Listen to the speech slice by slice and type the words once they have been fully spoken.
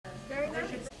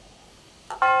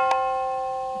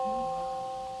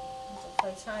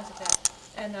chimes at that.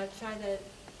 And try to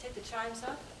take the chimes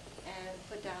up and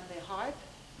put down the harp.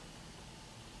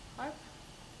 Harp?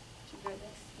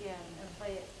 Yeah, and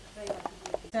play it like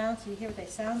sound, so you hear what they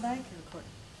sound like.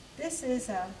 This is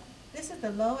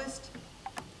the lowest.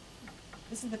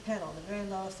 This is the pedal, the very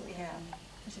lowest that we have.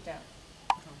 Push it down.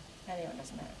 Anyway, it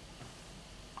doesn't matter.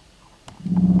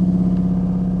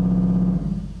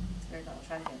 It's very low.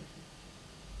 Try it again.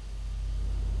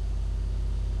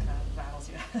 Kind of rattles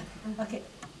you. Okay,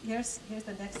 here's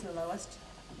the next to the lowest.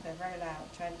 They're very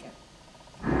loud. Try it again.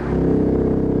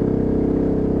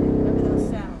 Remember those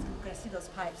sounds. We're going to see those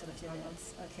pipes in a few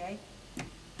minutes. Okay.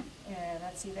 And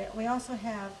let's see there. We also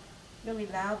have really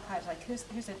loud pipes. Like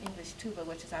here's an English tuba,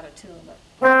 which is out of tune, but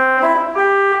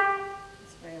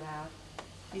it's very loud.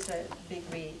 These are big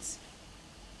reeds,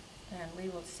 and we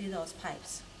will see those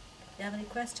pipes. Do you have any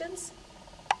questions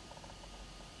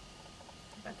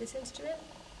about this instrument?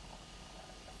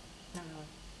 No.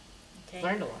 Okay.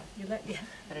 Learned a lot.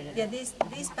 Yeah. These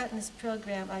buttons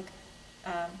program like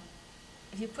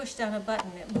if you push down a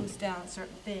button, it moves down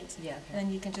certain things. Yeah. Okay. And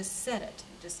then you can just set it.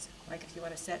 Just like if you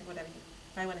want to set whatever you.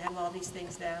 If I want to have all these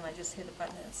things down, I just hit a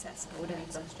button and it sets them. What are you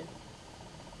supposed to do?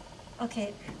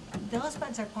 Okay, those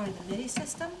buttons are part of the MIDI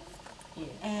system.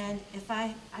 Yeah. And if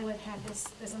I would have this,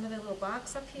 there's another little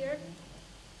box up here,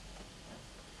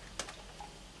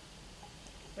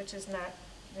 which is not,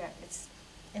 yeah, it's,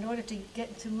 in order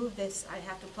to move this, I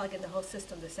have to plug in the whole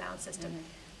system, the sound system.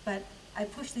 But I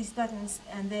push these buttons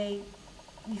and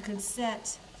you can set,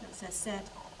 so it says set,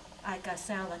 like a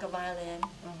sound like a violin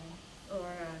or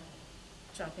a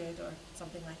trumpet or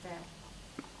something like that.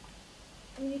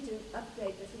 We need to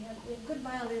upgrade this. We have good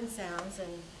violin sounds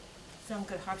and some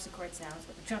good harpsichord sounds,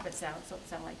 but the trumpet sounds don't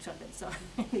sound like trumpets, so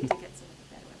I need to get some of the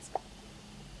better ones.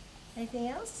 Anything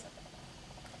else?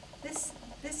 This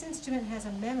instrument has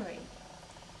a memory,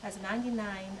 has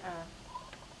 99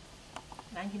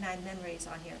 memories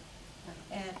on here,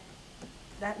 and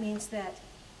that means that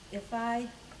if I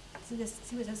see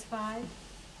what says 5.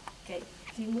 Okay,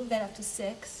 if you move that up to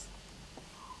 6.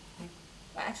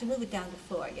 Actually, move it down to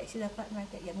 4. Yeah, see that button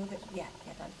right there? Yeah, move it. Yeah,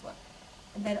 down to 4.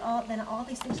 And then all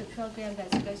these things are programmed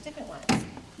as there's different ones.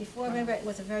 Before, remember, it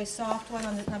was a very soft one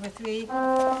on the number 3,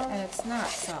 and it's not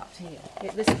soft.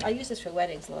 I use this for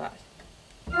weddings a lot.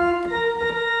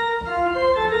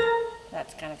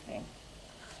 That kind of thing.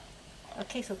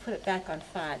 Okay, so put it back on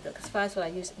 5 though, because 5 is what I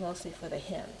use mostly for the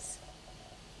hymns.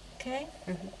 Okay.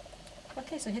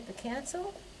 Okay, so hit the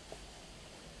cancel.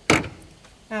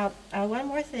 Now, one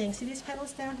more thing. See these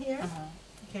pedals down here?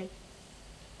 Okay.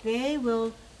 They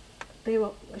will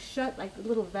shut like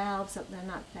little valves. They're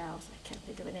not valves. I can't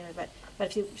think of the name of it. But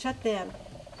if you shut them,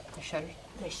 They're shutters.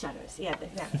 they're shutters. Yeah.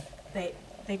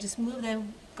 They just move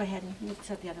them. Go ahead and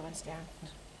shut the other ones down.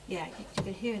 Yeah, you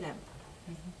can hear them.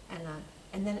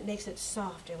 And then it makes it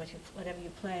softer. Whatever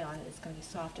you play on it, it's going to be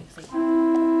softer. See? Okay.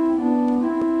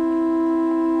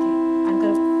 I'm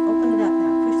going to open it up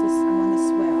now. Push this. I'm on the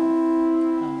swell.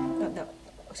 No,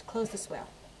 close the swell.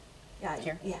 Yeah,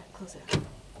 Here? Yeah, close it up.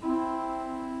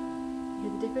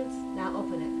 Hear the difference? Now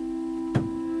open it.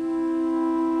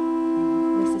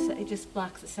 It just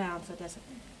blocks the sound, so it doesn't.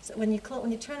 So when you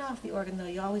turn off the organ, though,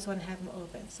 you always want to have them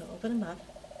open. So open them up,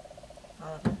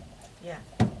 all of them. Yeah,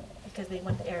 because we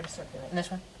want the air to circulate. And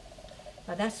this one?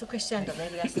 Now that's the crescendo.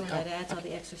 Maybe that's the one that adds all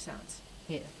the extra sounds.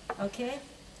 Yeah. Okay.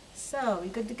 So we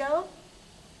good to go?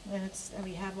 And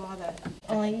we have all the.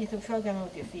 Only you can program it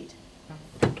with your feet.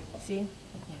 See?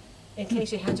 Yeah. In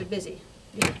case your hands are busy,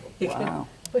 you can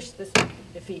push this with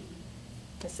your feet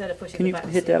instead of pushing the buttons. Can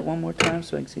you hit that one more time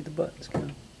so I can see the buttons go?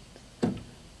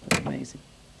 That's amazing.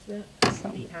 That's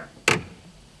neat, huh?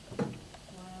 Wow,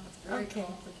 it's very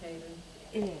complicated.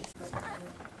 It is.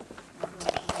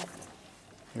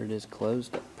 Here it is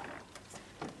closed up.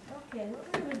 Okay, what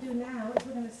we're going to do now is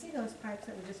we're going to see those pipes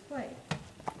that we just played.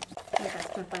 They got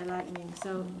struck by lightning.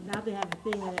 So now they have a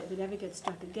thing that if it ever gets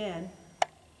struck again,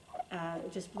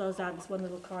 it just blows out this one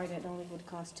little card and it only would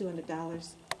cost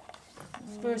 $200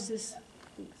 versus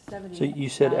 $70. So you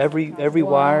said every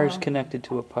wire is connected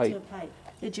to a pipe. To a pipe.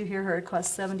 Did you hear her? It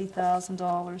cost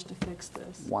 $70,000 to fix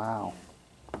this. Wow.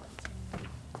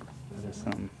 That is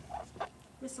something.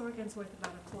 This organ's worth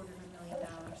about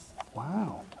 $250,000.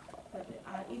 Wow. But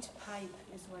each pipe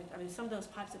is worth, I mean, some of those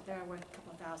pipes up there are worth a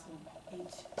couple thousand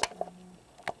each.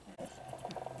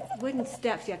 Wooden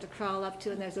steps you have to crawl up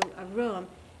to, and there's a room,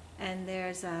 and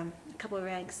there's a couple of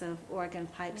ranks of organ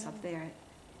pipes up there. And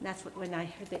that's what, when I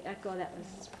heard the echo, that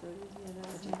was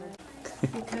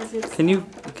because it's. Can you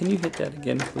hit that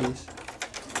again, please?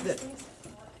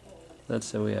 That's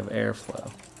so we have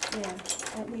airflow. Yeah,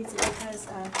 that needs it because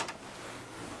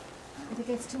If it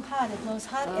gets too hot, it blows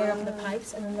hot air up the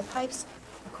pipes, and then the pipes,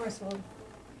 of course,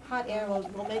 hot air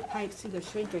will make pipes either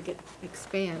shrink or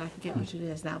expand. I forget which it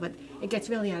is now, but it gets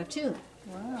really out of tune.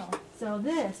 Wow. So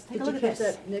this, take Did a you look catch at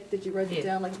this. that, Nick? Did you write it Yeah.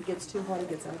 down, like if it gets too hot, it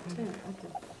gets out of tune? Okay.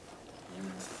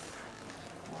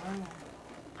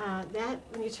 Wow. That,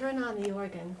 when you turn on the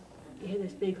organ, you hear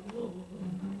this big,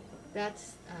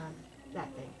 that's that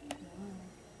thing.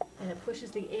 And it pushes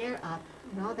the air up,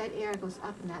 and all that air goes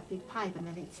up in that big pipe, and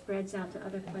then it spreads out to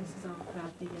other places all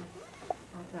throughout there.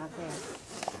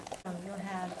 You'll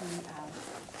have the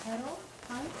pedal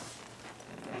pipes.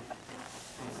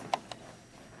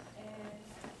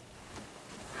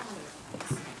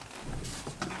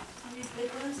 And these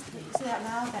big ones, you see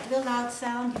that real loud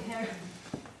sound you hear?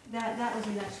 That was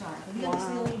electronic. These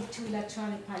are the only two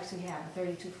electronic pipes we have,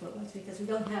 32-foot ones, because we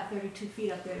don't have 32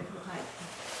 feet up there to put a pipe.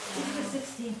 This is a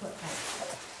 16-foot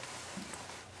pipe.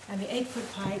 And the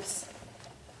 8-foot pipes,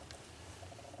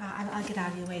 I'll get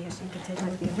out of your way here so you can take a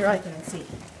look at Right. and see.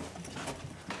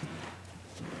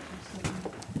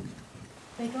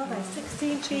 They go by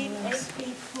 16 feet, 8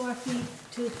 feet, 4 feet,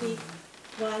 2 feet,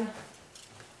 1.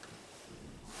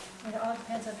 And it all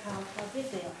depends on how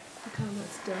big they are. Look how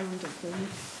much down the thing.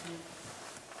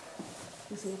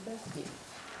 You see it there?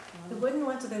 The wooden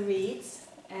ones are the reeds,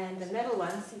 and the metal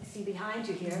ones, you can see behind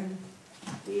you here,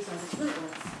 these are the flute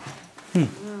ones.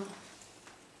 Wow.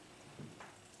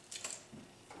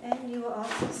 And you will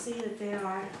also see that there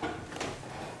are,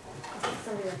 this is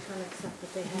some of the electronic stuff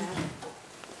that they have.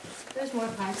 There's more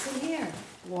pipes in here.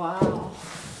 Wow.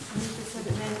 And you can see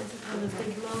that this is one of those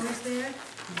big blowers there.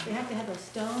 They have to have those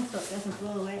stones so it doesn't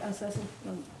blow away, so it doesn't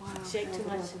shake too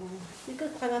much. You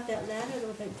could climb up that ladder a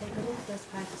little bit and take a look at those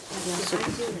pipes.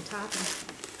 Behind you in the top.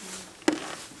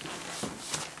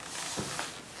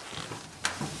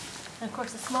 And of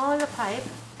course, the smaller the pipe,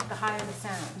 the higher the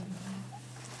sound.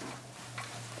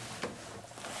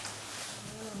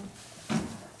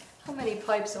 How many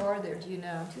pipes are there, do you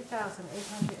know?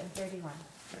 2,831.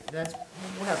 That's,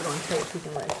 we'll have it on tape, we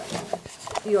can let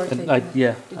it. You are taking And it?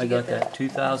 yeah, Did I you got get that,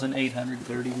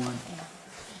 2,831.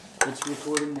 It's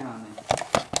recording now, man.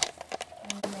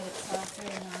 And we made it softer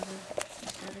and all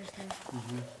the others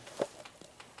there.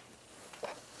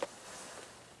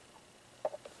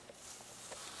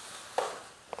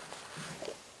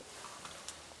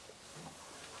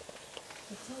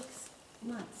 It takes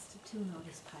months to tune all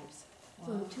these pipes.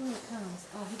 So the tuner comes,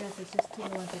 all he does is just tune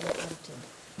the ones that are out of tune.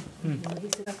 You know, he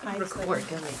said the pipes. Record, go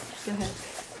ahead. Go ahead.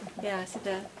 Yeah, sit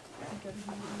down.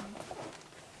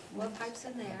 More pipes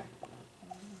in there.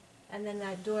 And then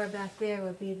that door back there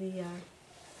would be the,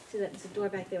 see that, there's a door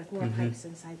back there with more pipes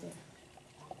inside there.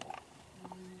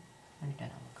 I'm done.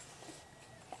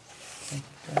 Thank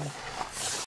you, Diane.